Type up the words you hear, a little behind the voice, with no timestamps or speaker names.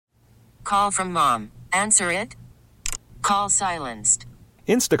Call from mom. Answer it. Call silenced.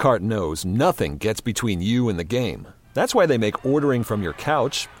 Instacart knows nothing gets between you and the game. That's why they make ordering from your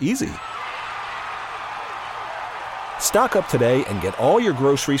couch easy. Stock up today and get all your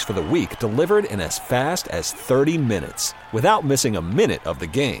groceries for the week delivered in as fast as 30 minutes without missing a minute of the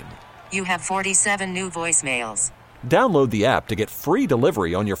game. You have 47 new voicemails. Download the app to get free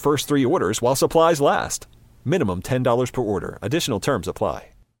delivery on your first 3 orders while supplies last. Minimum $10 per order. Additional terms apply.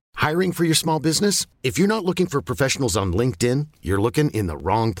 Hiring for your small business? If you're not looking for professionals on LinkedIn, you're looking in the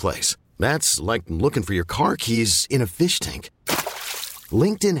wrong place. That's like looking for your car keys in a fish tank.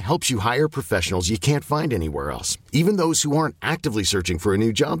 LinkedIn helps you hire professionals you can't find anywhere else, even those who aren't actively searching for a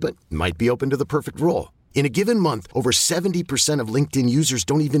new job but might be open to the perfect role. In a given month, over 70% of LinkedIn users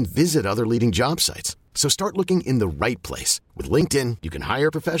don't even visit other leading job sites. So start looking in the right place. With LinkedIn, you can hire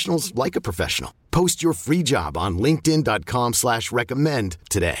professionals like a professional. Post your free job on linkedin.com/recommend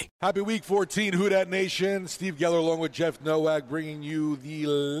today. Happy Week 14, Who Dat Nation. Steve Geller along with Jeff Nowak bringing you the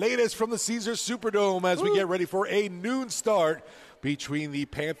latest from the Caesars Superdome as we get ready for a noon start between the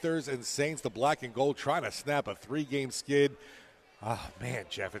Panthers and Saints. The black and gold trying to snap a 3-game skid. Oh, man,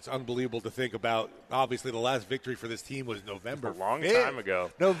 Jeff, it's unbelievable to think about. Obviously, the last victory for this team was November 5th. A long time ago.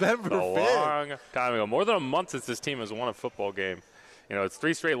 November 5th. A long time ago. More than a month since this team has won a football game. You know, it's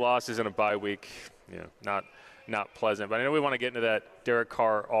 3 straight losses in a bye week. You know, not pleasant. But I know we want to get into that Derek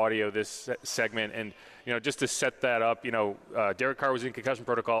Carr audio this segment. And, you know, just to set that up, you know, Derek Carr was in concussion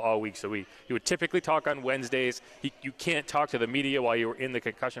protocol all week. So he would typically talk on Wednesdays. You can't talk to the media while you were in the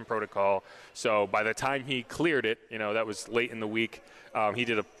concussion protocol. So by the time he cleared it, you know, that was late in the week. He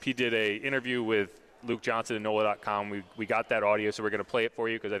did a interview with Luke Johnson at NOLA.com. We got that audio, so we're going to play it for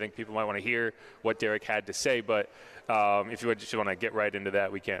you because I think people might want to hear what Derek had to say. But if you just want to get right into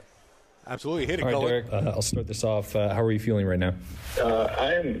that, we can. Absolutely. Hit it, All right, Derek, I'll start this off. How are you feeling right now?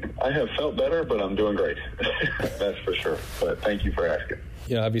 I have felt better, but I'm doing great. That's for sure. But thank you for asking.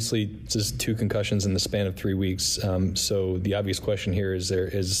 You know, obviously, just 2 concussions in the span of 3 weeks. So the obvious question here is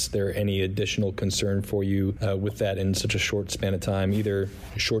there any additional concern for you with that in such a short span of time, either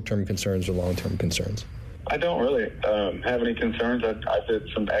short-term concerns or long-term concerns? I don't really have any concerns. I did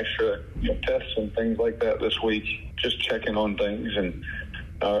some extra tests and things like that this week, just checking on things. And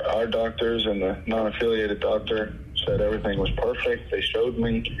our doctors and the non-affiliated doctor said everything was perfect. They showed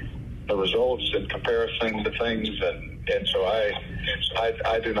me the results in comparison to things, and so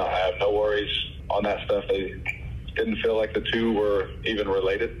I do not have no worries on that stuff. They didn't feel like the two were even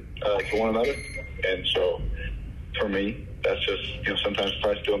related to one another, and so for me, that's just sometimes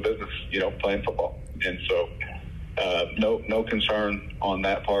price doing business, playing football, and so no concern on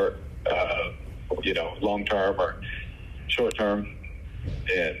that part, long term or short term,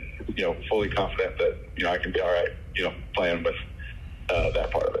 and fully confident that I can be all right, playing with that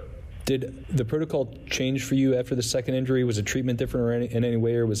part of it. Did the protocol change for you after the second injury? Was it treatment different or in any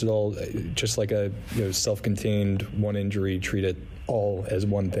way, or was it all just like a self-contained one injury, treat it all as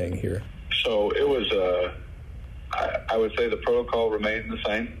one thing here? So it was, I would say the protocol remained the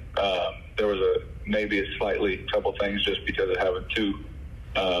same. There was maybe a slightly couple things just because of having 2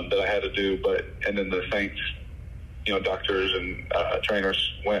 that I had to do, and then the Saints, doctors and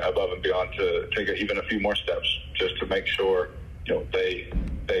trainers went above and beyond to take even a few more steps just to make sure,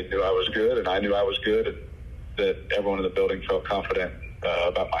 they knew I was good and I knew I was good, and that everyone in the building felt confident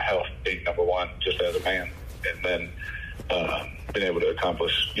about my health being number one, just as a man, and then being able to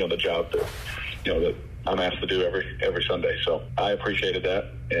accomplish, the job that I'm asked to do every Sunday. So I appreciated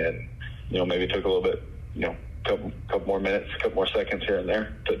that, and maybe took a little bit, couple more minutes, a couple more seconds here and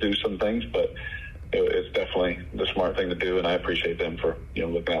there to do some things, but it's definitely the smart thing to do, and I appreciate them for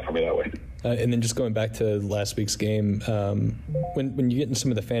looking out for me that way. And then just going back to last week's game, when you get in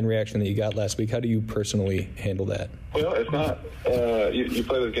some of the fan reaction that you got last week, how do you personally handle that? Well, it's not. You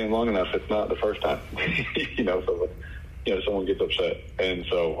play this game long enough. It's not the first time. Someone gets upset, and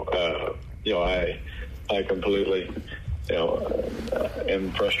so I completely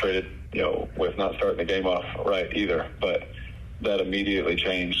am frustrated. With not starting the game off right either, but that immediately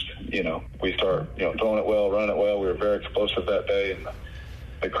changed. We start, throwing it well, running it well. We were very explosive that day, and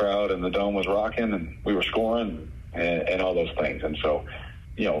the crowd and the dome was rocking, and we were scoring and all those things. And so,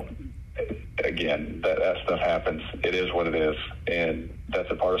 again, that stuff happens. It is what it is, and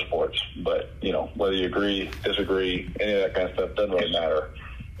that's a part of sports. But, whether you agree, disagree, any of that kind of stuff doesn't really matter.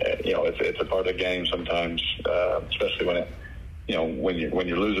 It's a part of the game sometimes, especially when when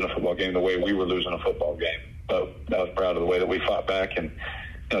you're losing a football game the way we were losing a football game. But I was proud of the way that we fought back and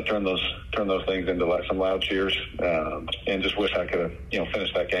turn those things into like some loud cheers, and just wish I could have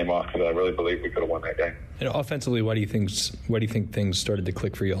finished that game off, because I really believe we could have won that game. And offensively, why do you think things started to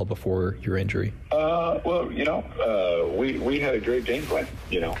click for you all before your injury? Well, we had a great game plan.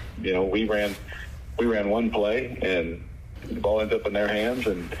 We ran one play and the ball ends up in their hands,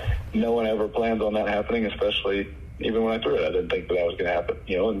 and no one ever plans on that happening, especially even when I threw it. I didn't think that was going to happen,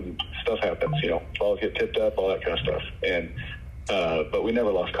 and stuff happens, balls get tipped up, all that kind of stuff. And but we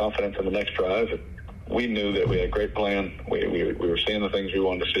never lost confidence in the next drive. We knew that we had a great plan. We were seeing the things we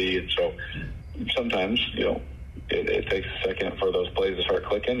wanted to see. And so sometimes, it takes a second for those plays to start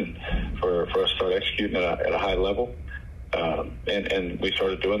clicking and for us to start executing at a high level. And we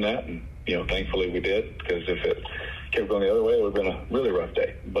started doing that. And, thankfully we did, because if it kept going the other way, it would have been a really rough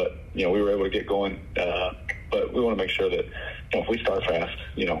day. But, we were able to get going. But we want to make sure that, if we start fast,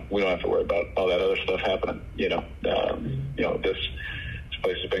 we don't have to worry about all that other stuff happening. This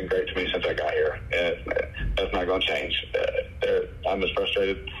place has been great to me since I got here, and that's not going to change. I'm as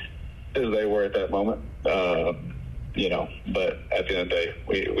frustrated as they were at that moment, but at the end of the day,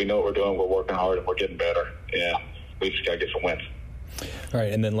 we know what we're doing. We're working hard, and we're getting better, and we just got to get some wins. All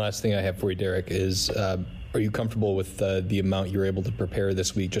right, and then last thing I have for you, Derek, is are you comfortable with the amount you're able to prepare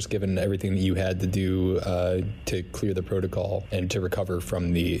this week, just given everything that you had to do to clear the protocol and to recover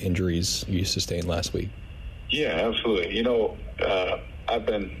from the injuries you sustained last week? Yeah, absolutely. I've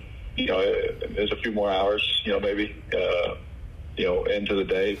been, there's a few more hours, maybe, into the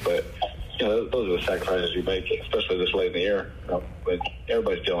day, but, those are the sacrifices you make, especially this late in the year, when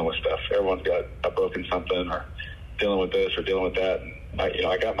everybody's dealing with stuff. Everyone's got a broken something, or dealing with this or dealing with that. And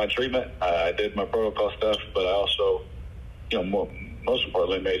I got my treatment. I did my protocol stuff, but I also, most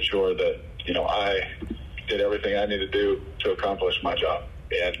importantly, made sure that, I did everything I needed to do to accomplish my job.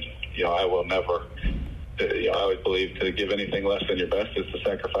 And, I will never, I always believe to give anything less than your best is to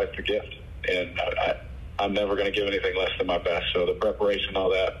sacrifice the gift. And I'm never going to give anything less than my best. So the preparation, all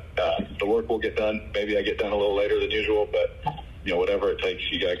that, the work will get done. Maybe I get done a little later than usual, but, whatever it takes,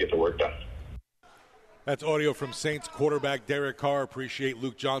 you got to get the work done. That's audio from Saints quarterback Derek Carr. Appreciate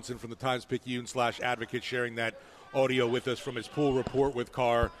Luke Johnson from the Times-Picayune/Advocate sharing that audio with us from his pool report with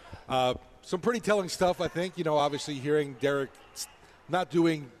Carr. Some pretty telling stuff, I think. Obviously hearing Derek not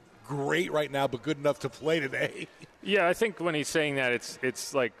doing great right now, but good enough to play today. Yeah, I think when he's saying that,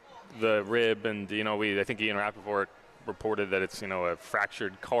 it's like the rib, and I think Ian Rappaport reported that it's a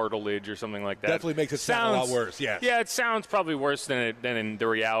fractured cartilage or something like that. Definitely makes it sound a lot worse. Yes. Yeah, it sounds probably worse than in the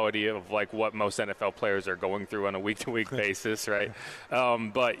reality of like what most NFL players are going through on a week-to-week basis, right?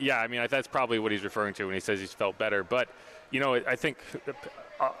 But yeah, that's probably what he's referring to when he says he's felt better. But I think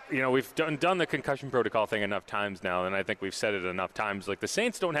we've done the concussion protocol thing enough times now, and I think we've said it enough times. Like, the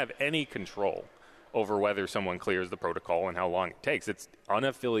Saints don't have any control over whether someone clears the protocol and how long it takes. It's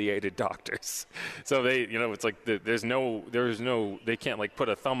unaffiliated doctors. So they, it's like there's no, they can't like put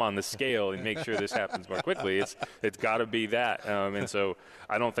a thumb on the scale and make sure this happens more quickly. It's got to be that. And so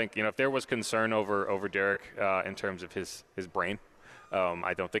I don't think, if there was concern over Derek in terms of his brain,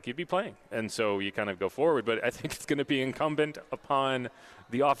 I don't think he'd be playing. And so you kind of go forward, but I think it's going to be incumbent upon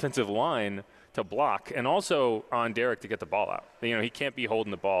the offensive line to block, and also on Derek to get the ball out. He can't be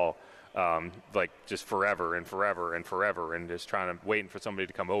holding the ball like just forever and forever and forever and just waiting for somebody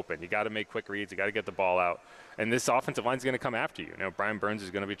to come open. You got to make quick reads. You got to get the ball out. And this offensive line is going to come after you. Brian Burns is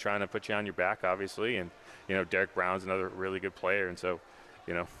going to be trying to put you on your back, obviously. And, Derek Brown's another really good player. And so,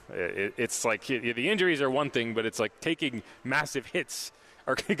 it's like the injuries are one thing, but it's like taking massive hits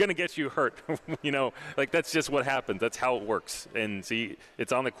are going to get you hurt. Like that's just what happens. That's how it works. And see,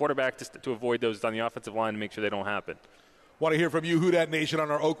 it's on the quarterback to avoid those on the offensive line to make sure they don't happen. Want to hear from you, Who Dat Nation, on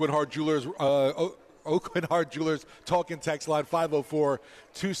our Oakland Heart Jewelers talk and text line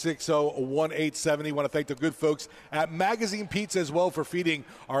 504-260-1870. Want to thank the good folks at Magazine Pizza as well for feeding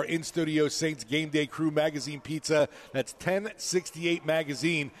our in-studio Saints game day crew. Magazine Pizza, that's 1068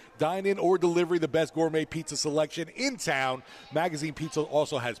 Magazine. Dine-in or delivery, the best gourmet pizza selection in town. Magazine Pizza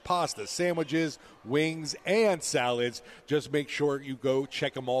also has pasta, sandwiches, wings, and salads. Just make sure you go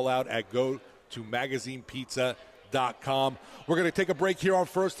check them all out at go-to-magazinepizza.com. We're going to take a break here on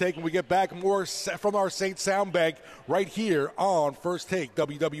First Take, and we get back more from our Saints soundbank right here on First Take,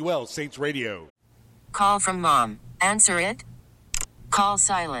 WWL Saints Radio. Call from mom. Answer it. Call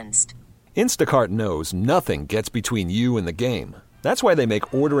silenced. Instacart knows nothing gets between you and the game. That's why they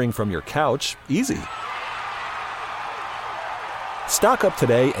make ordering from your couch easy. Stock up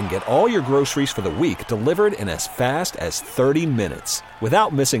today and get all your groceries for the week delivered in as fast as 30 minutes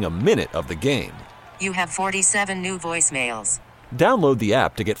without missing a minute of the game. You have 47 new voicemails. Download the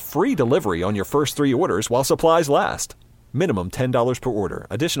app to get free delivery on your first 3 orders while supplies last. Minimum $10 per order.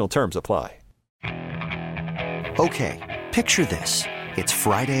 Additional terms apply. Okay, picture this. It's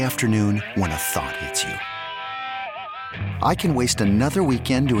Friday afternoon when a thought hits you. I can waste another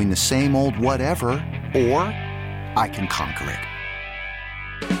weekend doing the same old whatever, or I can conquer it.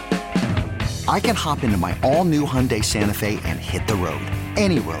 I can hop into my all-new Hyundai Santa Fe and hit the road.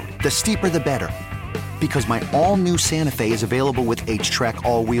 Any road. The steeper, the better. Because my all-new Santa Fe is available with H-Track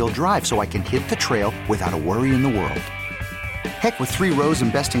all-wheel drive, so I can hit the trail without a worry in the world. Heck, with 3 rows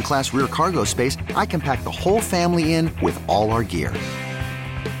and best-in-class rear cargo space, I can pack the whole family in with all our gear.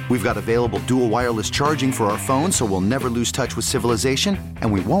 We've got available dual wireless charging for our phones, so we'll never lose touch with civilization,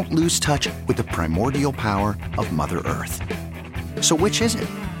 and we won't lose touch with the primordial power of Mother Earth. So which is it?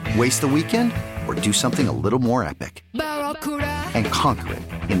 Waste the weekend or do something a little more epic? And conquer it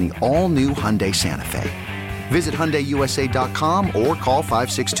in the all-new Hyundai Santa Fe. Visit HyundaiUSA.com or call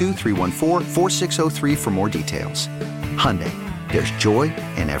 562-314-4603 for more details. Hyundai, there's joy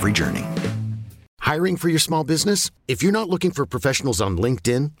in every journey. Hiring for your small business? If you're not looking for professionals on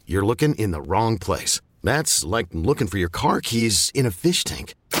LinkedIn, you're looking in the wrong place. That's like looking for your car keys in a fish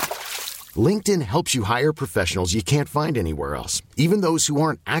tank. LinkedIn helps you hire professionals you can't find anywhere else, even those who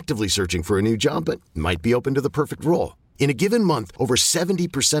aren't actively searching for a new job but might be open to the perfect role. In a given month, over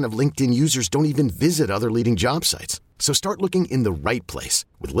 70% of LinkedIn users don't even visit other leading job sites. So start looking in the right place.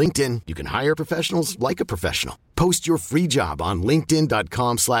 With LinkedIn, you can hire professionals like a professional. Post your free job on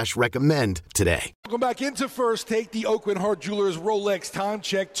linkedin.com/recommend today. Welcome back into First Take, the Oakland Hart Jewelers Rolex time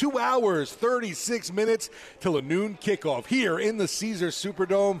check. 2 hours, 36 minutes till a noon kickoff here in the Caesars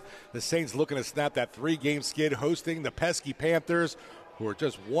Superdome. The Saints looking to snap that 3-game skid, hosting the pesky Panthers, who are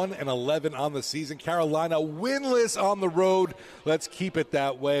just 1-11 on the season. Carolina winless on the road. Let's keep it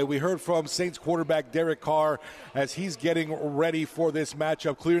that way. We heard from Saints quarterback Derek Carr as he's getting ready for this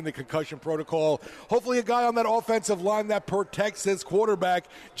matchup, clearing the concussion protocol. Hopefully a guy on that offensive line that protects his quarterback.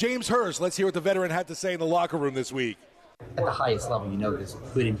 James Hurst, let's hear what the veteran had to say in the locker room this week. At the highest level, you know, there's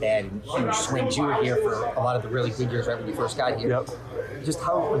good and bad and huge swings. You were here for a lot of the really good years right when you first got here. Yep. Just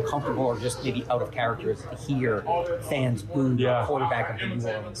how uncomfortable or just maybe out of character is it to hear fans boo the quarterback of the New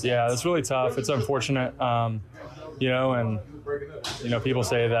Orleans? Yeah, that's really tough. It's unfortunate, and people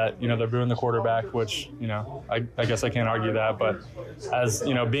say that, they're booing the quarterback, which, I guess I can't argue that. But as,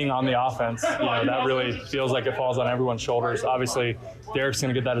 being on the offense, that really feels like it falls on everyone's shoulders. Obviously, Derek's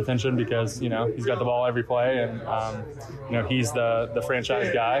going to get that attention because, he's got the ball every play and, he's the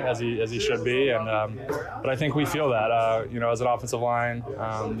franchise guy as he should be. And but I think we feel that, as an offensive line,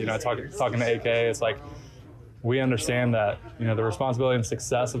 talking to AK, it's like, we understand that, the responsibility and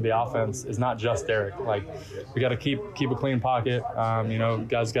success of the offense is not just Derek. Like, we got to keep a clean pocket.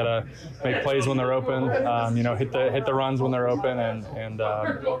 Guys got to make plays when they're open. Hit the runs when they're open, and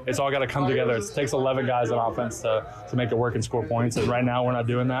it's all got to come together. It takes 11 guys on offense to make it work and score points. And right now, we're not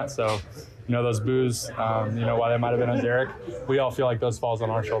doing that. So, those boos, while they might have been on Derek, we all feel like those falls on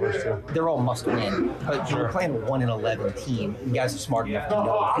our shoulders too. They're all must win. But you're playing a 1-11 team. You guys are smart enough to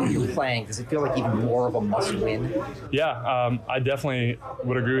know who you're playing. Does it feel like even more of a must win? Yeah, I definitely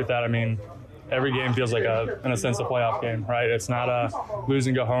would agree with that. I mean, every game feels like in a sense, a playoff game, right? It's not a lose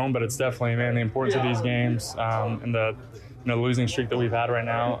and go home, but it's definitely, the importance of these games and the losing streak that we've had right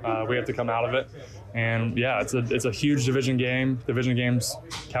now. We have to come out of it. And yeah, it's a huge division game. Division games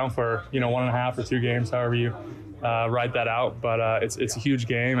count for 1.5 or 2 games, however you write that out. But it's a huge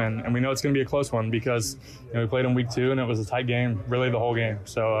game, and we know it's going to be a close one because we played in week 2 and it was a tight game, really the whole game.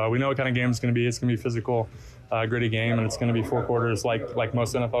 So we know what kind of game it's going to be. It's going to be a physical, gritty game, and it's going to be 4 quarters like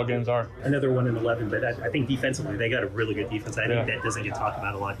most NFL games are. Another 1-11, but I think defensively they got a really good defense. I think that doesn't get talked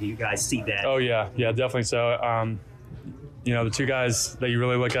about a lot. Do you guys see that? Oh yeah, definitely so. The 2 guys that you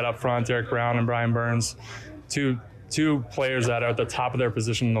really look at up front, Derek Brown and Brian Burns, two players that are at the top of their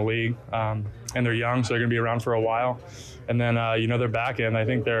position in the league, and they're young, so they're going to be around for a while. And then, their back end, I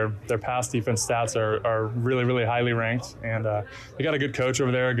think their pass defense stats are really, really highly ranked. And they got a good coach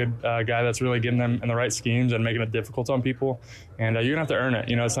over there, a good guy that's really getting them in the right schemes and making it difficult on people. And you're going to have to earn it.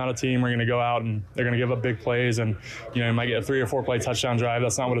 It's not a team where you're going to go out and they're going to give up big plays and, you might get a 3 or 4 play touchdown drive.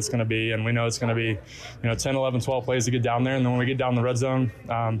 That's not what it's going to be. And we know it's going to be, 10, 11, 12 plays to get down there. And then when we get down the red zone,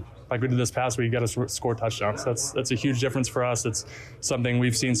 like we did this past week, you got to score touchdowns. That's a huge difference for us. It's something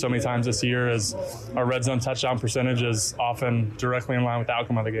we've seen so many times this year is our red zone touchdown percentage is often directly in line with the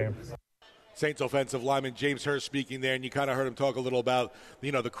outcome of the game. Saints offensive lineman James Hurst speaking there, and you kind of heard him talk a little about,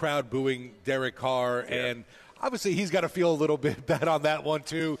 the crowd booing Derek Carr. Yeah. And obviously he's got to feel a little bit bad on that one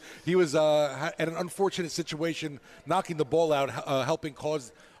too. He was at an unfortunate situation, knocking the ball out, helping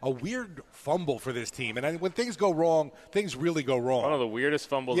cause a weird fumble for this team. And when things go wrong, things really go wrong. One of the weirdest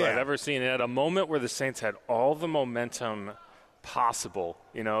fumbles I've ever seen. At a moment where the Saints had all the momentum possible.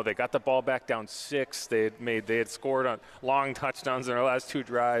 You know, they got the ball back down 6. They had scored on long touchdowns in their last 2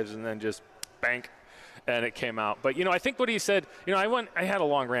 drives, and then just bank, and it came out. But, you know, I think what he said, you know, I had a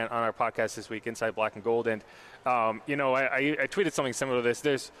long rant on our podcast this week, Inside Black and Gold, and, you know, I tweeted something similar to this.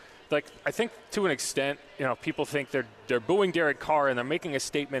 There's, like, I think to an extent, you know, people think they're booing Derek Carr and they're making a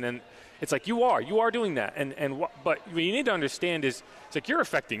statement, and it's like you are doing that. But what you need to understand is it's like you're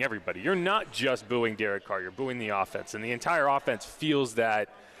affecting everybody. You're not just booing Derek Carr. You're booing the offense, and the entire offense feels that.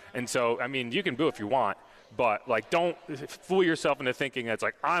 And so, I mean, you can boo if you want, but, like, don't fool yourself into thinking that's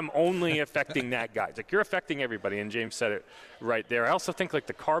like I'm only affecting that guy. It's like you're affecting everybody, and James said it right there. I also think, like,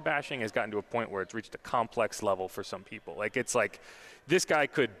 the Carr bashing has gotten to a point where it's reached a complex level for some people. Like, it's like this guy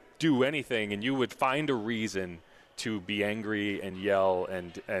could do anything, and you would find a reason to be angry and yell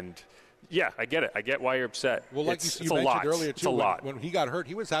and yeah, I get it. I get why you're upset. Well, like you mentioned earlier, too, when he got hurt,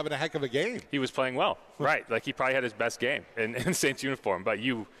 he was having a heck of a game. He was playing well, right. Like, he probably had his best game in Saints uniform, but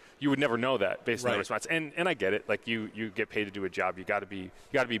you would never know that based on the response. And I get it. Like, you get paid to do a job. You got to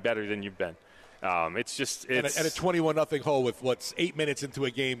be better than you've been. It's just – and a 21-0 hole with, 8 minutes into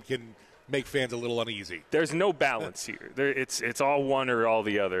a game can – make fans a little uneasy. There's no balance here. It's all one or all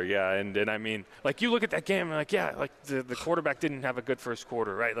the other, yeah. And I mean, like, you look at that game and, like, yeah, like the quarterback didn't have a good first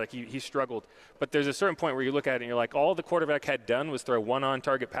quarter, right? Like, he struggled. But there's a certain point where you look at it and you're like, all the quarterback had done was throw one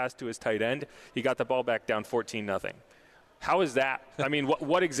on-target pass to his tight end. He got the ball back down 14-0. How is that? I mean,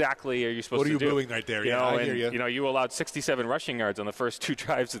 what exactly are you supposed to do? What are you booing right there? You know, I hear you. You know, you allowed 67 rushing yards on the first 2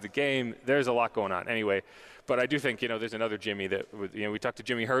 drives of the game. There's a lot going on. Anyway, but I do think, you know, there's another Jimmy that, you know, we talked to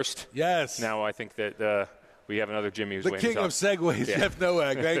Jimmy Hurst. Yes. Now I think that we have another Jimmy who's the waiting. king of segues, yeah. Jeff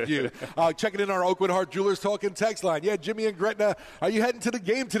Nowak. Thank you. Checking in our Oakwood Heart Jewelers Talking text line. Yeah, Jimmy and Gretna, are you heading to the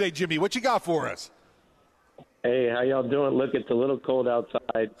game today, Jimmy? What you got for us? Hey, how y'all doing? Look, it's a little cold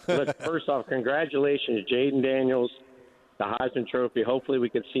outside. Look, first off, congratulations, Jaden Daniels, the Heisman Trophy. Hopefully we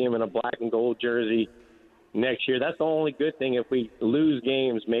can see him in a black and gold jersey next year. That's the only good thing. If we lose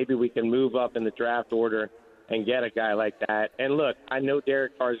games, maybe we can move up in the draft order and get a guy like that. And look, I know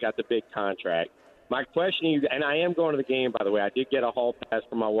Derek Carr's got the big contract. My question to you, and I am going to the game, by the way. I did get a hall pass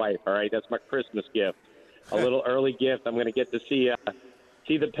from my wife, all right? That's my Christmas gift, a little early gift. I'm going to get to see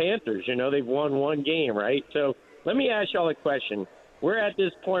the Panthers. You know, they've won one game, right? So let me ask y'all a question. We're at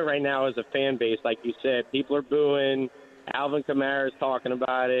this point right now as a fan base, like you said. People are booing. Alvin Kamara's talking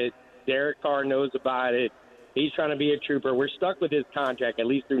about it. Derek Carr knows about it. He's trying to be a trooper. We're stuck with his contract at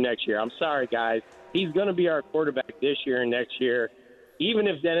least through next year. I'm sorry, guys. He's going to be our quarterback this year and next year, even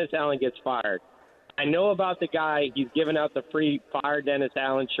if Dennis Allen gets fired. I know about the guy. He's giving out the free Fire Dennis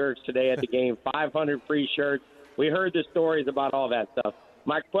Allen shirts today at the game, 500 free shirts. We heard the stories about all that stuff.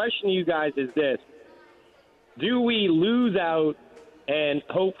 My question to you guys is this. Do we lose out and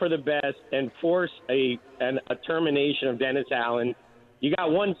hope for the best and force a termination of Dennis Allen? You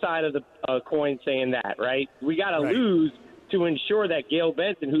got one side of the coin saying that, right? We got to lose to ensure that Gail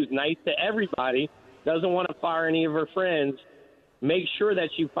Benson, who's nice to everybody, doesn't want to fire any of her friends. Make sure that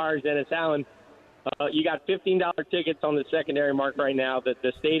she fires Dennis Allen. You got $15 tickets on the secondary mark right now. That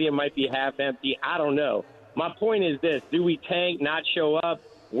the stadium might be half empty. I don't know. My point is this. Do we tank, not show up,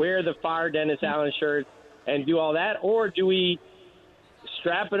 wear the Fire Dennis Allen shirts, and do all that? Or do we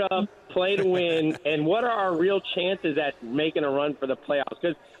strap it up, play to win, and what are our real chances at making a run for the playoffs?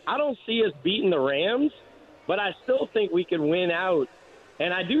 Because I don't see us beating the Rams, but I still think we could win out,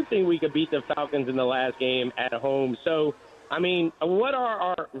 and I do think we could beat the Falcons in the last game at home. So, I mean, what are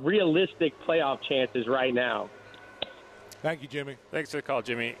our realistic playoff chances right now? Thank you, Jimmy. Thanks for the call,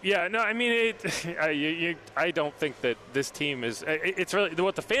 Jimmy. Yeah, no, I mean, I don't think that this team is – it's really –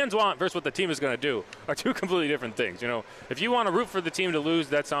 what the fans want versus what the team is going to do are two completely different things. You know, if you want to root for the team to lose,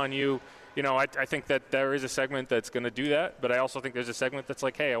 that's on you. You know, I think that there is a segment that's going to do that, but I also think there's a segment that's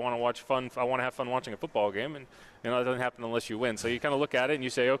like, hey, I want to watch fun – I want to have fun watching a football game, and, you know, that doesn't happen unless you win. So you kind of look at it and you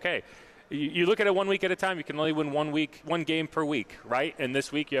say, okay – you look at it 1 week at a time. You can only win one game per week, right? And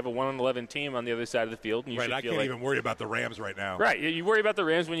this week you have a 1-11 team on the other side of the field. And you I can't even worry about the Rams right now. Right. You worry about the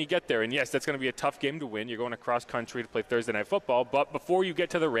Rams when you get there. And, yes, that's going to be a tough game to win. You're going across country to play Thursday Night Football. But before you get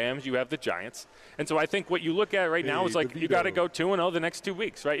to the Rams, you have the Giants. And so I think what you look at right now is like you got to go 2-0 the next 2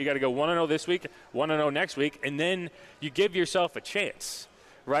 weeks, right? You got to go 1-0 this week, 1-0 next week, and then you give yourself a chance.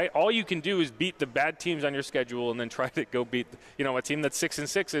 right? All you can do is beat the bad teams on your schedule and then try to go beat, a team that's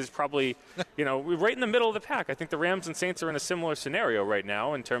 6-6 is probably, right in the middle of the pack. I think the Rams and Saints are in a similar scenario right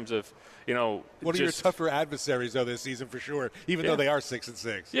now in terms of, One of your tougher adversaries, though, this season for sure, even though they are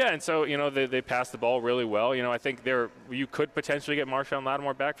 6-6. Yeah, and so, they pass the ball really well. I think you could potentially get Marshawn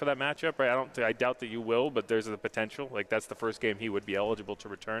Lattimore back for that matchup, right? I doubt that you will, but there's the potential. Like, that's the first game he would be eligible to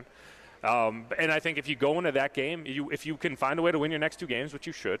return. And I think if you go into that game, if you can find a way to win your next 2 games, which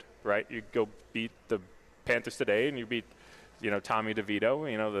you should, right? You go beat the Panthers today, and you beat, Tommy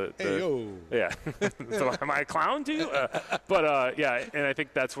DeVito. Yeah. So am I a clown to you? Yeah, and I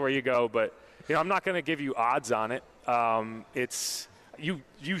think that's where you go. But I'm not going to give you odds on it. It's you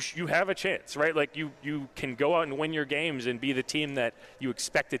have a chance, right? Like you can go out and win your games and be the team that you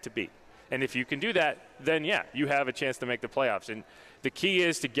expect it to be. And if you can do that, then yeah, you have a chance to make the playoffs. And the key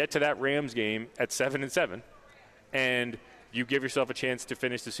is to get to that Rams game at 7-7, and you give yourself a chance to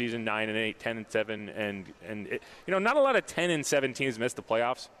finish the season 9-8, 10-7, and it, not a lot of 10-7 teams miss the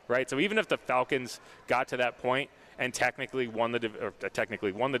playoffs, right? So even if the Falcons got to that point and technically won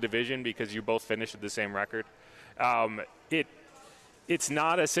the division because you both finished with the same record, it's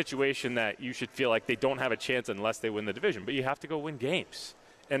not a situation that you should feel like they don't have a chance unless they win the division. But you have to go win games.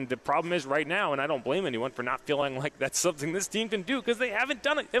 And the problem is right now, and I don't blame anyone for not feeling like that's something this team can do because they haven't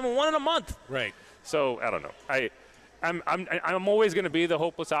done it. They haven't won in a month. Right. So I don't know. I'm always going to be the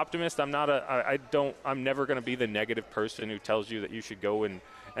hopeless optimist. I'm never going to be the negative person who tells you that you should go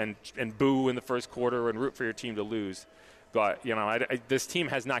and boo in the first quarter and root for your team to lose. But this team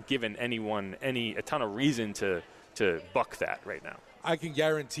has not given anyone a ton of reason to buck that right now. I can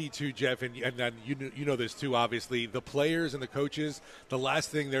guarantee, too, Jeff, and you know this, too, obviously, the players and the coaches, the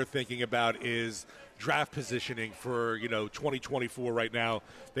last thing they're thinking about is draft positioning for, 2024 right now.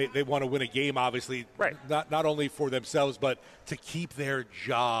 They want to win a game, obviously, right. Not only for themselves, but to keep their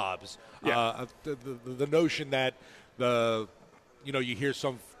jobs. Yeah. The notion that you hear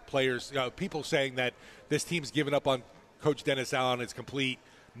some players, people saying that this team's given up on Coach Dennis Allen is complete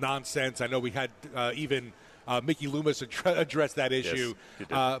nonsense. I know we had even – Mickey Loomis addressed that issue.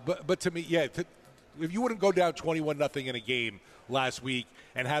 Yes, but to me, if you wouldn't go down 21-0 in a game last week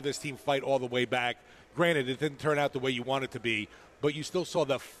and have this team fight all the way back, granted, it didn't turn out the way you want it to be, but you still saw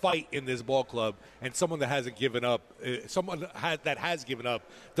the fight in this ball club, and someone that hasn't given up, that has given up,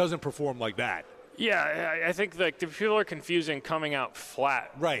 doesn't perform like that. Yeah, I think the people are confusing coming out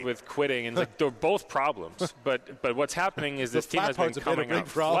flat with quitting, and they're both problems. But what's happening is this team has been coming out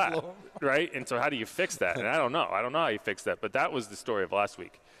flat, right? And so how do you fix that? And I don't know how you fix that. But that was the story of last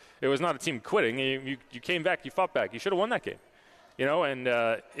week. It was not a team quitting. You came back, you fought back. You should have won that game. And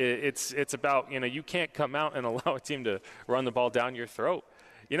it's about you can't come out and allow a team to run the ball down your throat.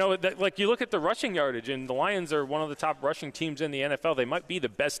 You look at the rushing yardage, and the Lions are one of the top rushing teams in the NFL. They might be the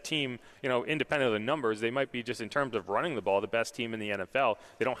best team, independent of the numbers. They might be just in terms of running the ball, the best team in the NFL.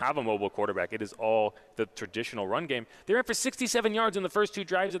 They don't have a mobile quarterback. It is all the traditional run game. They ran for 67 yards in the first 2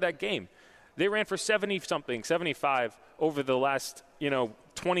 drives of that game. They ran for 70-something, 75 over the last,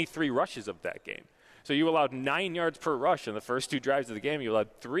 23 rushes of that game. So you allowed 9 yards per rush in the first 2 drives of the game. You allowed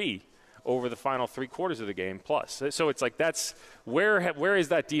 3 over the final 3 quarters of the game plus. So it's like that's where is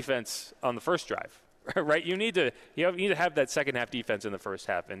that defense on the first drive, right? You need to have that second half defense in the first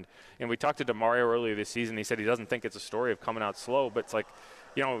half. And we talked to DeMario earlier this season. He said he doesn't think it's a story of coming out slow, but it's like,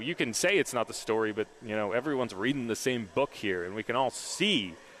 you can say it's not the story, but everyone's reading the same book here, and we can all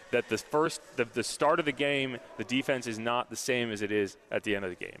see that the start of the game, the defense is not the same as it is at the end of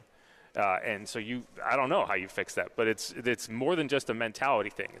the game. And so I don't know how you fix that, but it's more than just a mentality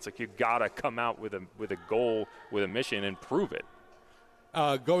thing. It's like you gotta come out with a goal, with a mission, and prove it.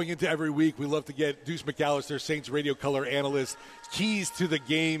 Going into every week, we love to get Deuce McAllister, Saints radio color analyst, keys to the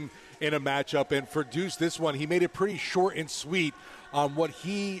game in a matchup. And for Deuce, this one, he made it pretty short and sweet on what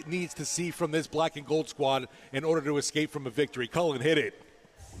he needs to see from this black and gold squad in order to escape from a victory. Cullen, hit it.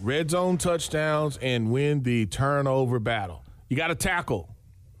 Red zone touchdowns and win the turnover battle. You got to tackle.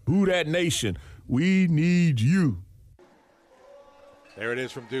 Who that nation? We need you. There it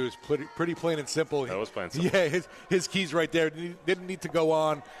is from Deuce. Pretty plain and simple. That was plain and simple. Yeah, his keys right there. Didn't need to go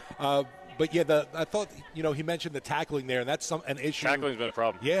on. But, yeah, I thought, he mentioned the tackling there, and that's an issue. Tackling's been a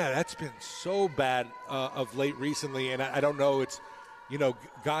problem. Yeah, that's been so bad of late recently. And I don't know, it's,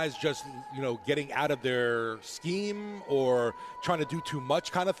 guys just, getting out of their scheme or trying to do too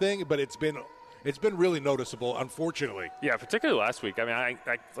much kind of thing. But it's been really noticeable, unfortunately. Yeah, particularly last week. I mean, I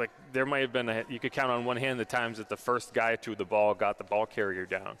there might have been you could count on one hand the times that the first guy to the ball got the ball carrier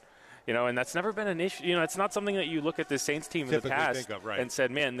down. And that's never been an issue. It's not something that you look at the Saints team in the past and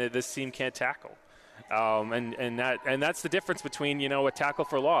said, man, this team can't tackle. And that's the difference between, a tackle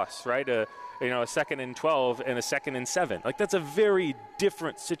for loss, right? A 2nd and 12 and a 2nd and 7. Like, that's a very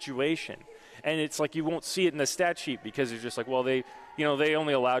different situation. And it's like you won't see it in the stat sheet because it's just like, well, they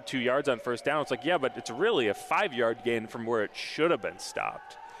only allowed 2 yards on first down. It's like, yeah, but it's really a 5-yard gain from where it should have been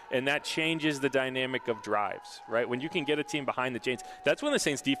stopped. And that changes the dynamic of drives, right? When you can get a team behind the chains, that's when the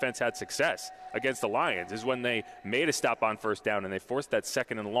Saints defense had success against the Lions, is when they made a stop on first down and they forced that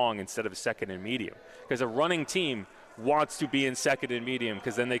 2nd and long instead of a 2nd and medium. Because a running team wants to be in 2nd and medium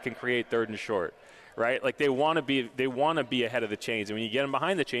because then they can create 3rd and short, right? Like they want to be ahead of the chains. And when you get them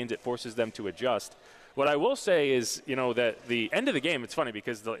behind the chains, it forces them to adjust. What I will say is, that the end of the game, it's funny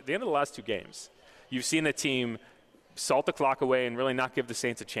because the end of the last 2 games, you've seen a team salt the clock away and really not give the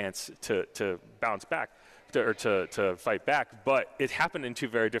Saints a chance to bounce back or to fight back. But it happened in 2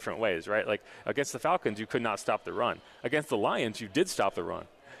 very different ways, right? Like against the Falcons, you could not stop the run. Against the Lions, you did stop the run.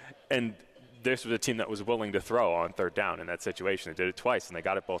 And this was a team that was willing to throw on 3rd down in that situation. They did it twice, and they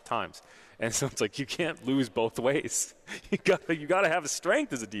got it both times. And so it's like you can't lose both ways. You got to have a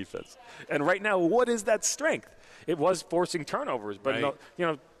strength as a defense. And right now, what is that strength? It was forcing turnovers. But,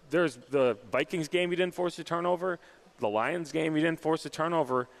 right. There's the Vikings game you didn't force a turnover. The Lions game you didn't force a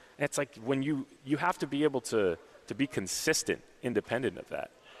turnover. And it's like when you have to be able to be consistent independent of that.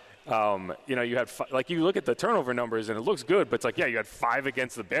 You had you look at the turnover numbers and it looks good, but it's like, yeah, you had 5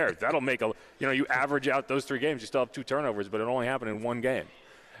 against the Bears. That'll make you average out those 3 games, you still have 2 turnovers, but it only happened in 1 game,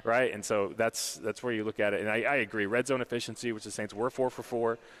 right? And so that's where you look at it. And I agree, red zone efficiency, which the Saints were 4 for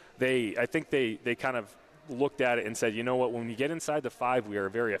 4. I think they kind of looked at it and said, you know what, when we get inside the 5, we are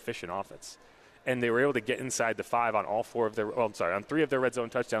a very efficient offense. And they were able to get inside the 5 on on 3 of their red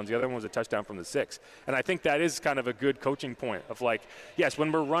zone touchdowns. The other one was a touchdown from the 6. And I think that is kind of a good coaching point of like, yes,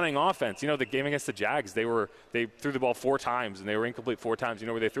 when we're running offense, the game against the Jags, they threw the ball 4 times and they were incomplete 4 times. You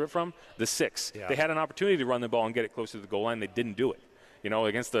know where they threw it from? The 6. Yeah. They had an opportunity to run the ball and get it closer to the goal line. They didn't do it.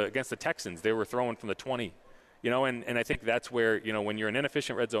 Against the Texans, they were throwing from the 20. And I think that's where, when you're an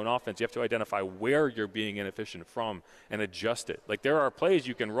inefficient red zone offense, you have to identify where you're being inefficient from and adjust it. Like there are plays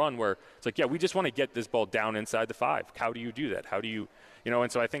you can run where it's like, yeah, we just want to get this ball down inside the 5. How do you do that? How do you,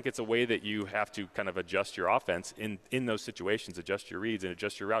 and so I think it's a way that you have to kind of adjust your offense in those situations, adjust your reads and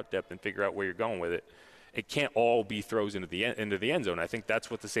adjust your route depth and figure out where you're going with it. It can't all be throws into the end zone. I think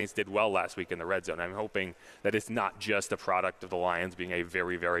that's what the Saints did well last week in the red zone. I'm hoping that it's not just a product of the Lions being a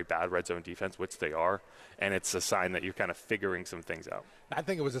very, very bad red zone defense, which they are, and it's a sign that you're kind of figuring some things out. I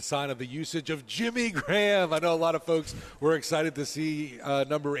think it was a sign of the usage of Jimmy Graham. I know a lot of folks were excited to see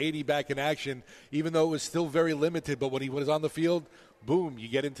number 80 back in action, even though it was still very limited. But when he was on the field, boom, you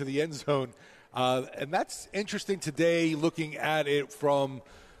get into the end zone. And that's interesting today, looking at it from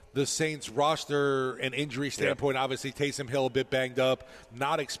the Saints roster and injury standpoint. Yep. Obviously, Taysom Hill a bit banged up,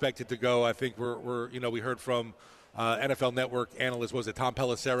 not expected to go. I think we heard from NFL Network analyst, was it Tom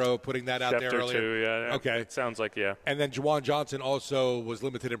Pelissero, putting that out there earlier? Too, yeah. Okay. It sounds like, yeah. And then Juwan Johnson also was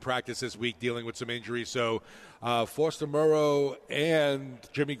limited in practice this week, dealing with some injuries. So Foster Moreau and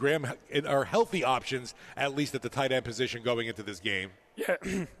Jimmy Graham are healthy options, at least at the tight end position going into this game. Yeah,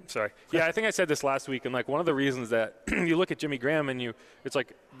 sorry. Yeah, I think I said this last week, and like one of the reasons that you look at Jimmy Graham and it's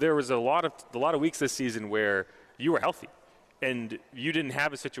like there was a lot of weeks this season where you were healthy, and you didn't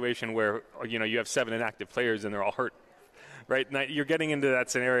have a situation where you have 7 inactive players and they're all hurt. Right? Now, you're getting into that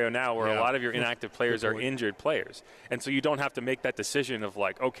scenario now where a lot of your inactive players are injured players, and so you don't have to make that decision of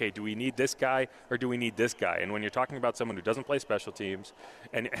like, okay, do we need this guy or do we need this guy? And when you're talking about someone who doesn't play special teams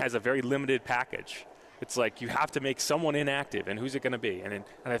and has a very limited package, it's like you have to make someone inactive, and who's it going to be? And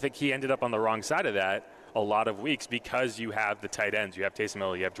I think he ended up on the wrong side of that a lot of weeks because you have the tight ends. You have Taysom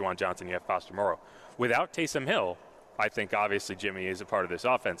Hill, you have Juwan Johnson, you have Foster Moreau. Without Taysom Hill, I think obviously Jimmy is a part of this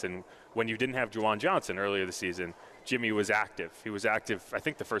offense. And when you didn't have Juwan Johnson earlier this season, Jimmy was active. He was active, I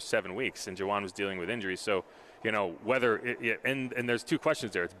think, the first 7 weeks, and Juwan was dealing with injuries. So, whether and there's 2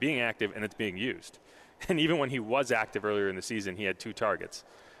 questions there. It's being active and it's being used. And even when he was active earlier in the season, he had 2 targets.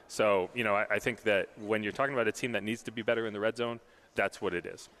 So, I think that when you're talking about a team that needs to be better in the red zone, that's what it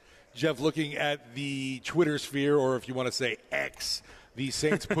is. Jeff, looking at the Twitter sphere, or if you want to say X, the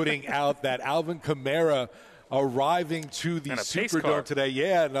Saints putting out that Alvin Kamara arriving to the Superdome today.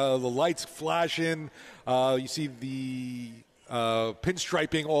 Yeah, and, the lights flashing. You see the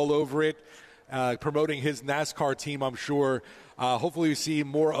pinstriping all over it, promoting his NASCAR team, I'm sure. Hopefully we see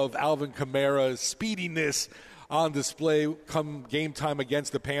more of Alvin Kamara's speediness on display come game time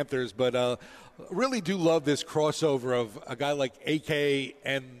against the Panthers. But really do love this crossover of a guy like AK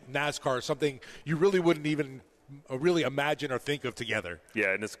and NASCAR, something you really wouldn't even really imagine or think of together.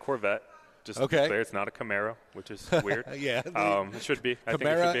 Yeah, and it's a Corvette. Just to be clear, it's not a Camaro, which is weird. Yeah. It should be.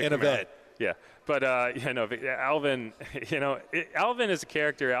 Camaro and a Vet. Yeah. But, Alvin, Alvin is a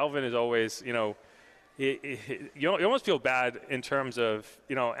character. Alvin is always, you almost feel bad in terms of,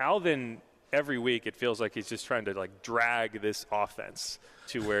 Alvin every week it feels like he's just trying to, drag this offense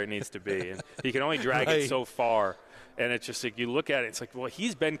to where it needs to be. And he can only drag it so far. And it's just like you look at it, it's like, well,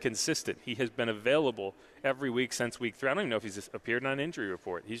 he's been consistent. He has been available every week since week 3. I don't even know if he's just appeared on an injury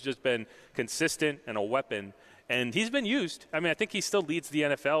report. He's just been consistent and a weapon. And he's been used. I mean, I think he still leads the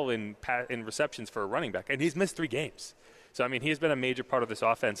NFL in receptions for a running back. And he's missed 3 games. So, I mean, he has been a major part of this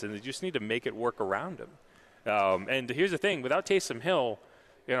offense, and they just need to make it work around him. And here's the thing. Without Taysom Hill,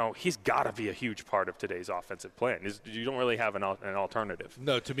 he's got to be a huge part of today's offensive plan. You don't really have an alternative.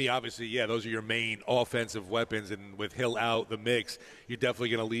 No, to me, obviously, yeah, those are your main offensive weapons. And with Hill out the mix, you're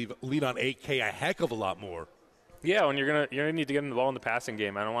definitely going to lean on AK a heck of a lot more. Yeah, when you're gonna need to get him the ball in the passing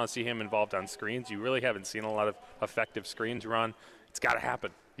game. I don't want to see him involved on screens. You really haven't seen a lot of effective screens run. It's got to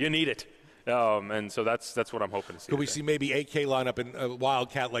happen. You need it. And so that's what I'm hoping to see. Could we see maybe AK line up in a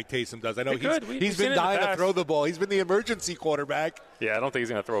wildcat like Taysom does? I know he's been dying to throw the ball. He's been the emergency quarterback. Yeah, I don't think he's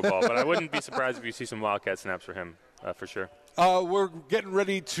going to throw a ball, but I wouldn't be surprised if you see some wildcat snaps for him for sure. We're getting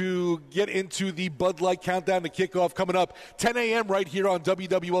ready to get into the Bud Light Countdown to kickoff coming up 10 a.m. right here on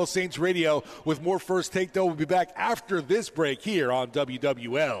WWL Saints Radio. With more First Take, though, we'll be back after this break here on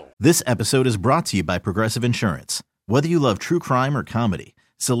WWL. This episode is brought to you by Progressive Insurance. Whether you love true crime or comedy,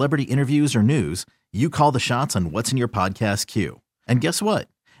 celebrity interviews or news, you call the shots on what's in your podcast queue. And guess what?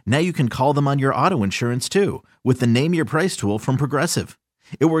 Now you can call them on your auto insurance, too, with the Name Your Price tool from Progressive.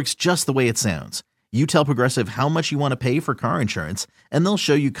 It works just the way it sounds. You tell Progressive how much you want to pay for car insurance, and they'll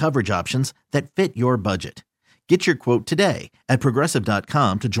show you coverage options that fit your budget. Get your quote today at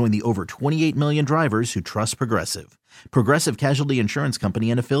Progressive.com to join the over 28 million drivers who trust Progressive. Progressive Casualty Insurance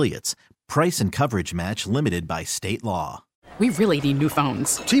Company and Affiliates. Price and coverage match limited by state law. We really need new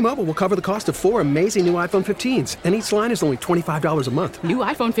phones. T-Mobile will cover the cost of 4 amazing new iPhone 15s, and each line is only $25 a month. New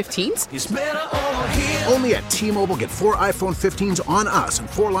iPhone 15s? It's better over here. Only at T-Mobile, get 4 iPhone 15s on us and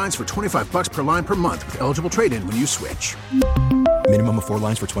 4 lines for $25 per line per month with eligible trade-in when you switch. Minimum of 4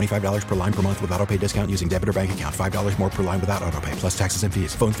 lines for $25 per line per month with autopay discount using debit or bank account. $5 more per line without autopay, plus taxes and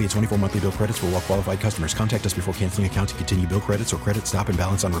fees. Phone fee at 24 monthly bill credits for well-qualified customers. Contact us before canceling account to continue bill credits or credit stop and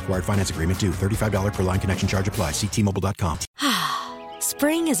balance on required finance agreement due. $35 per line connection charge applies. See T-Mobile.com.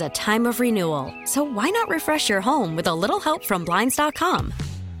 Spring is a time of renewal, so why not refresh your home with a little help from Blinds.com?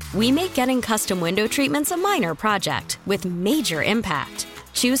 We make getting custom window treatments a minor project with major impact.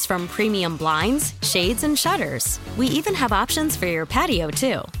 Choose from premium blinds, shades, and shutters. We even have options for your patio,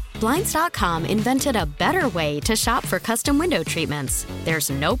 too. Blinds.com invented a better way to shop for custom window treatments. There's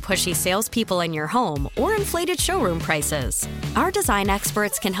no pushy salespeople in your home or inflated showroom prices. Our design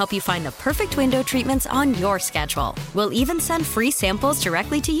experts can help you find the perfect window treatments on your schedule. We'll even send free samples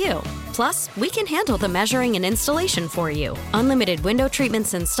directly to you. Plus, we can handle the measuring and installation for you. Unlimited window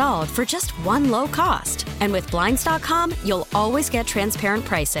treatments installed for just one low cost. And with Blinds.com, you'll always get transparent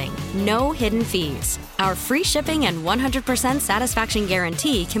pricing. No hidden fees. Our free shipping and 100% satisfaction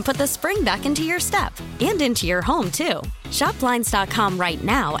guarantee can put the spring back into your step and into your home, too. Shop Blinds.com right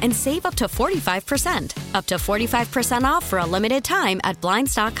now and save up to 45%. Up to 45% off for a limited time at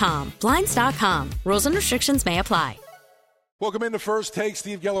Blinds.com. Blinds.com. Rules and restrictions may apply. Welcome into First Take.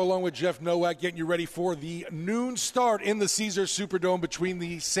 Steve Geller along with Jeff Nowak getting you ready for the noon start in the Caesars Superdome between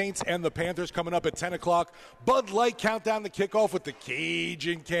the Saints and the Panthers coming up at 10 o'clock. Bud Light Countdown to kickoff with the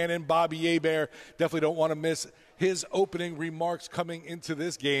Cajun Cannon, Bobby Hebert. Definitely don't want to miss his opening remarks coming into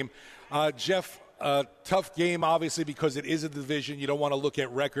this game. Jeff, tough game, obviously, because it is a division. You don't want to look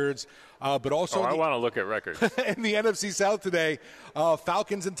at records. But also I want to look at records. In the NFC South today,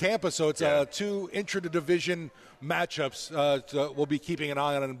 Falcons and Tampa. So it's 2 intra-division matchups we'll be keeping an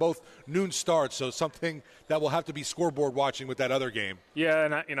eye on, and both noon starts. So something that will have to be scoreboard watching with that other game.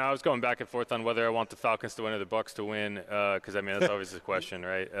 Yeah, and I was going back and forth on whether I want the Falcons to win or the Bucs to win, because I mean that's always the question,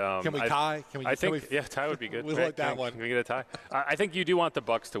 right? Can we tie? Tie would be good. We like that one. Can we get a tie? I think you do want the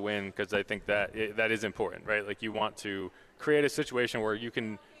Bucs to win because I think that is important, right? Like you want to create a situation where you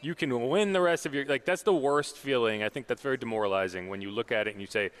can win the rest of your, like, that's the worst feeling. I think that's very demoralizing when you look at it and you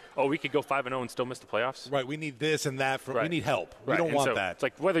say, oh, we could go 5-0 and still miss the playoffs. Right. We need this and that. We need help. We don't want that. It's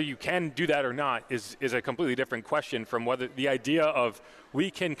like whether you can do that or not is a completely different question from whether the idea of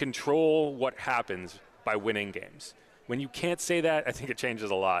we can control what happens by winning games. When you can't say that, I think it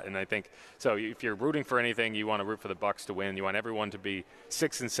changes a lot. And I think, so if you're rooting for anything, you want to root for the Bucs to win. You want everyone to be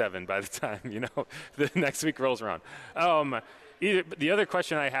 6-7 by the time, the next week rolls around. The other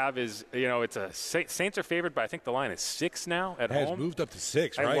question I have is, it's Saints are favored, but I think the line is 6 now at home. It's moved up to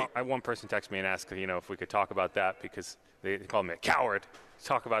 6, right? I had one person text me and ask, if we could talk about that, because They call me a coward.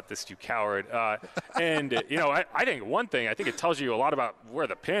 Talk about this, you coward. And I think one thing, I think it tells you a lot about where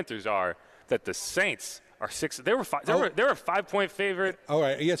the Panthers are, that the Saints are 6. They were a 5-point favorite. All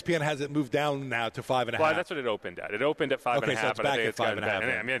right. ESPN has it moved down now to 5.5. Well, that's what it opened at. It opened at 5.5. Okay, so it's back at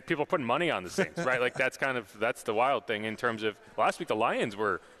 5.5. I mean, people are putting money on the Saints, right? Like that's the wild thing in terms of last week the Lions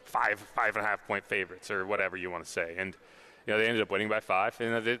were 5.5 point favorites or whatever you want to say, and they ended up winning by 5.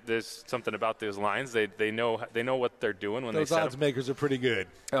 And there's something about those Lions. They know what they're doing when those they set odds makers are pretty good.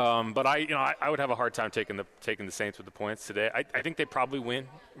 But I would have a hard time taking the Saints with the points today. I think they probably win,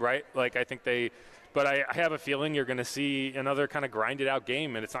 right? Like I think they. But I have a feeling you're going to see another kind of grinded out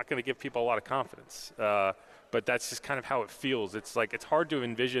game, and it's not going to give people a lot of confidence. But that's just kind of how it feels. It's like it's hard to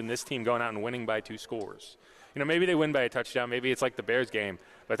envision this team going out and winning by 2 scores. Maybe they win by a touchdown. Maybe it's like the Bears game,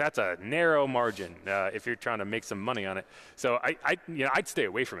 but that's a narrow margin if you're trying to make some money on it. So I'd stay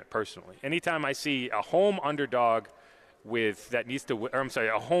away from it personally. Anytime I see a home underdog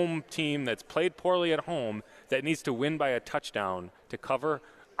a home team that's played poorly at home that needs to win by a touchdown to cover,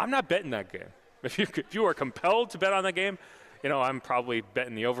 I'm not betting that game. If you are compelled to bet on that game, I'm probably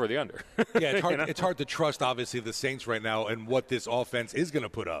betting the over or the under. Yeah, it's hard to trust, obviously, the Saints right now and what this offense is going to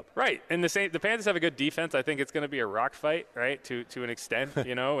put up. Right, and the Panthers have a good defense. I think it's going to be a rock fight, right, to an extent,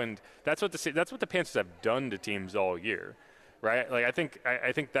 and that's what the Panthers have done to teams all year, right? Like I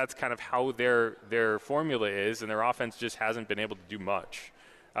think that's kind of how their formula is, and their offense just hasn't been able to do much.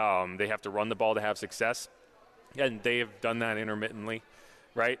 They have to run the ball to have success, and they have done that intermittently.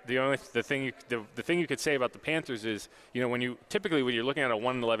 Right. The thing you could say about the Panthers is, when you're looking at a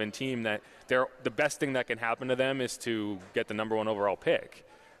 1-11 team, that the best thing that can happen to them is to get the number 1 overall pick,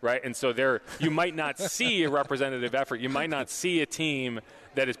 right? And so you might not see a representative effort. You might not see a team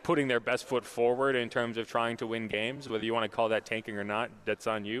that is putting their best foot forward in terms of trying to win games. Whether you want to call that tanking or not, that's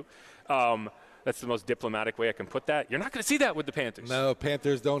on you. That's the most diplomatic way I can put that. You're not going to see that with the Panthers. No,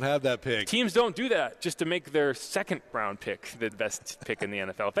 Panthers don't have that pick. Teams don't do that just to make their second-round pick the best pick in the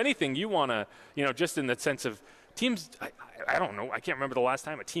NFL. If anything, you want to, just in the sense of teams, I don't know. I can't remember the last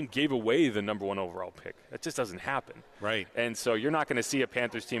time a team gave away the number 1 overall pick. That just doesn't happen. Right. And so you're not going to see a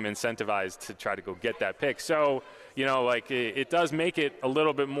Panthers team incentivized to try to go get that pick. So, it does make it a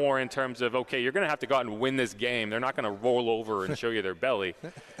little bit more in terms of, okay, you're going to have to go out and win this game. They're not going to roll over and show you their belly.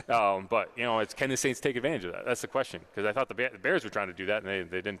 But, can the Saints take advantage of that? That's the question. Because I thought the Bears were trying to do that,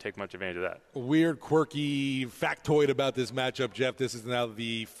 and they didn't take much advantage of that. Weird, quirky factoid about this matchup, Jeff. This is now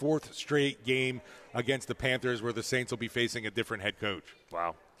the 4th straight game against the Panthers where the Saints will be facing a different head coach.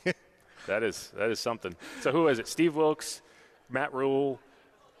 Wow. That is something. So who is it? Steve Wilkes, Matt Rule,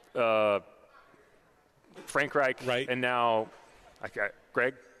 Frank Reich, right. And now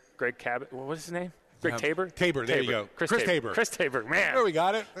Greg Cabot. What is his name? Greg Tabor? Tabor, there you go. Chris Tabor. Chris Tabor, man. There we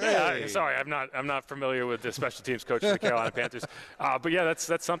got it. Yeah, sorry, I'm not familiar with the special teams coach of the Carolina Panthers. But yeah,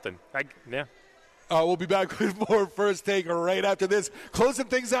 that's something. We'll be back with more First Take right after this. Closing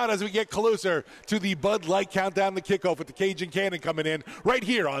things out as we get closer to the Bud Light Countdown, the kickoff with the Cajun Cannon coming in right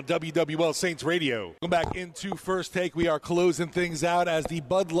here on WWL Saints Radio. Welcome back into First Take. We are closing things out as the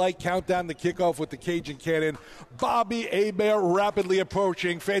Bud Light Countdown, the kickoff with the Cajun Cannon. Bobby Hebert rapidly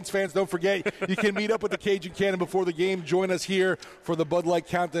approaching. Fans, don't forget, you can meet up with the Cajun Cannon before the game. Join us here for the Bud Light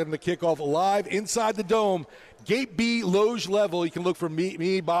Countdown, the kickoff live inside the Dome. Gate B, loge level. You can look for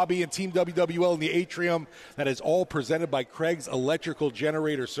me, Bobby, and Team WWL in the atrium. That is all presented by Craig's Electrical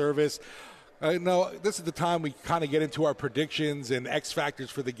Generator Service. No, this is the time we kind of get into our predictions and X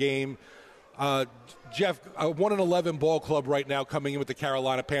factors for the game. Jeff, a 1-11 ball club right now coming in with the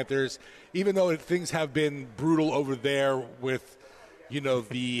Carolina Panthers. Even though things have been brutal over there with,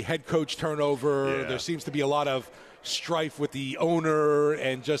 the head coach turnover, there seems to be a lot of strife with the owner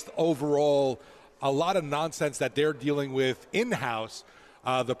and just overall a lot of nonsense that they're dealing with in-house.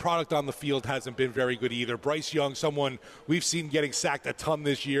 The product on the field hasn't been very good either. Bryce Young, someone we've seen getting sacked a ton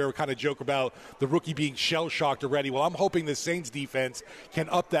this year. We kind of joke about the rookie being shell-shocked already. Well, I'm hoping the Saints defense can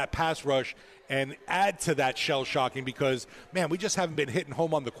up that pass rush and add to that shell-shocking because, man, we just haven't been hitting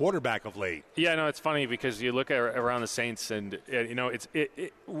home on the quarterback of late. Yeah, no, it's funny because you look around the Saints and, it's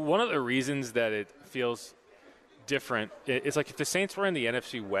one of the reasons that it feels different. It's like if the Saints were in the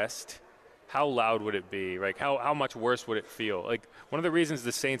NFC West – how loud would it be? Like, how much worse would it feel? Like, one of the reasons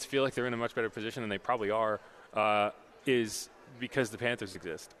the Saints feel like they're in a much better position than they probably are is because the Panthers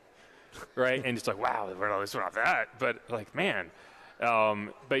exist, right? And it's like, wow, it's not that. But, like, man.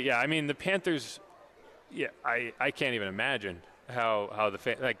 But, yeah, I mean, the Panthers, I can't even imagine how the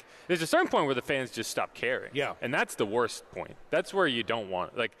fan, like, there's a certain point where the fans just stop caring. Yeah. And that's the worst point. That's where you don't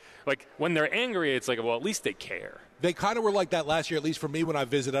want, like when they're angry, it's like, well, at least they care. They kind of were like that last year, at least for me when I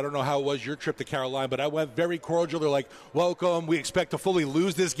visited. I don't know how it was your trip to Carolina, but I went very cordial. They're like, welcome. We expect to fully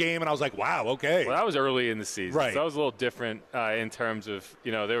lose this game. And I was like, wow, okay. Well, that was early in the season. Right. So that was a little different in terms of,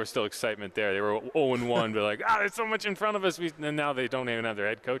 there was still excitement there. They were 0-1, but like, there's so much in front of us. And now they don't even have their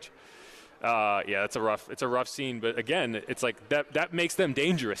head coach. It's a rough scene. But again, it's like that makes them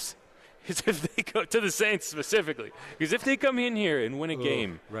dangerous. Is if they go to the Saints specifically. Because if they come in here and win a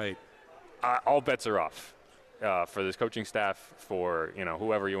game, right, all bets are off. For this coaching staff, for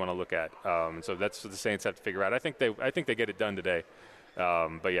whoever you want to look at, so that's what the Saints have to figure out. I think they get it done today,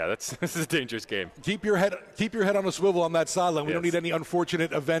 but yeah, this is a dangerous game. Keep your head on a swivel on that sideline. We don't need any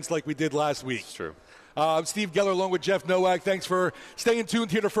unfortunate events like we did last week. It's true. Steve Geller along with Jeff Nowak. Thanks for staying tuned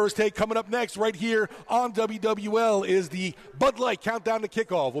here to First Take. Coming up next, right here on WWL, is the Bud Light Countdown to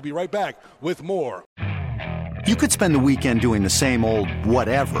Kickoff. We'll be right back with more. You could spend the weekend doing the same old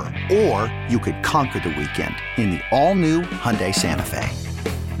whatever, or you could conquer the weekend in the all-new Hyundai Santa Fe.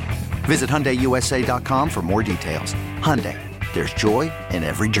 Visit HyundaiUSA.com for more details. Hyundai, there's joy in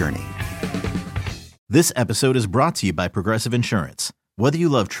every journey. This episode is brought to you by Progressive Insurance. Whether you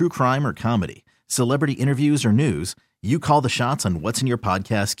love true crime or comedy, celebrity interviews or news, you call the shots on what's in your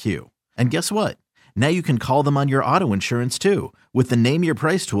podcast queue. And guess what? Now you can call them on your auto insurance too, with the Name Your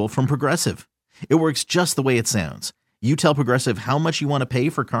Price tool from Progressive. It works just the way it sounds. You tell Progressive how much you want to pay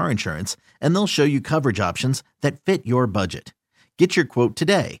for car insurance, and they'll show you coverage options that fit your budget. Get your quote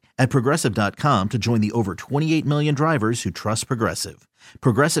today at Progressive.com to join the over 28 million drivers who trust Progressive.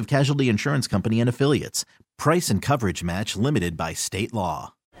 Progressive Casualty Insurance Company and Affiliates. Price and coverage match limited by state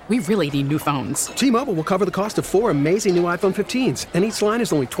law. We really need new phones. T-Mobile will cover the cost of 4 amazing new iPhone 15s, and each line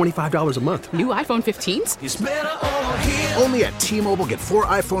is only $25 a month. New iPhone 15s? It's better over here. Only at T-Mobile, get 4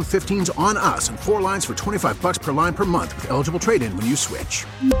 iPhone 15s on us and 4 lines for $25 per line per month with eligible trade-in when you switch.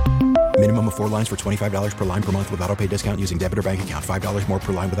 Minimum of 4 lines for $25 per line per month with auto-pay discount using debit or bank account. $5 more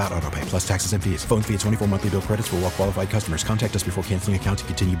per line without auto-pay, plus taxes and fees. Phone fee at 24 monthly bill credits for well-qualified customers. Contact us before canceling account to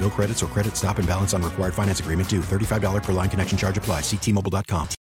continue bill credits or credit stop and balance on required finance agreement due. $35 per line connection charge applies. See T-Mobile.com.